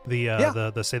Bucheri,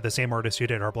 the same artist who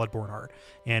did our Bloodborne art,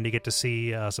 and you get to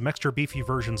see some extra beefy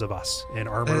versions of us in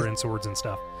armor and swords and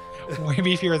stuff. Way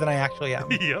beefier than I actually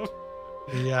am. Yep.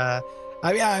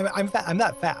 I'm fat. I'm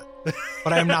that fat,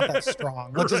 but I'm not that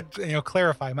strong. Let's just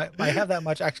clarify. I have that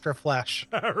much extra flesh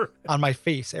on my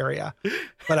face area,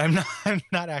 but I'm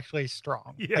not actually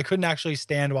strong. Yeah. I couldn't actually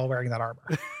stand while wearing that armor.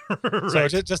 Right.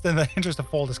 So just in the interest of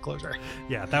full disclosure.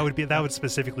 Yeah, that would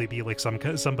specifically be like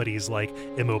somebody's like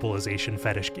immobilization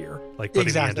fetish gear, like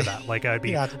putting me into that. Like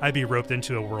I'd be roped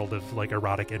into a world of like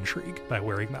erotic intrigue by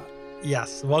wearing that.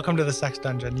 Yes, welcome to the sex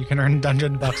dungeon. You can earn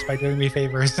dungeon bucks by doing me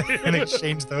favors and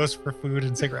exchange those for food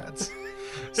and cigarettes.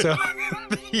 So,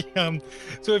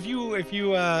 so if you want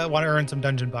to earn some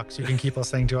dungeon bucks, you can keep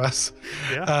listening to us.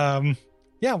 Yeah.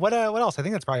 What else? I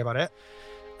think that's probably about it.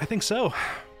 I think so.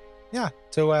 Yeah.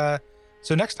 So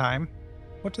next time,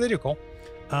 what do they do, Cole?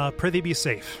 Pray they be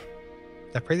safe.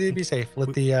 Yeah, pray they be safe.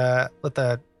 Let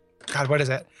the God, what is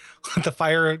it? Let the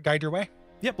fire guide your way.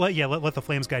 Yep. Let the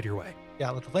flames guide your way. Yeah,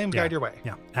 let the flames guide your way.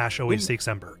 Yeah. Ash always seeks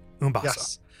ember. Umbasa.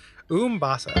 Yes.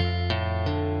 Umbasa.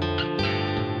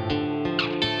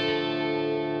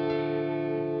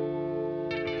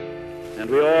 And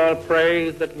we all pray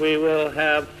that we will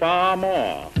have far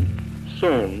more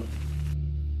soon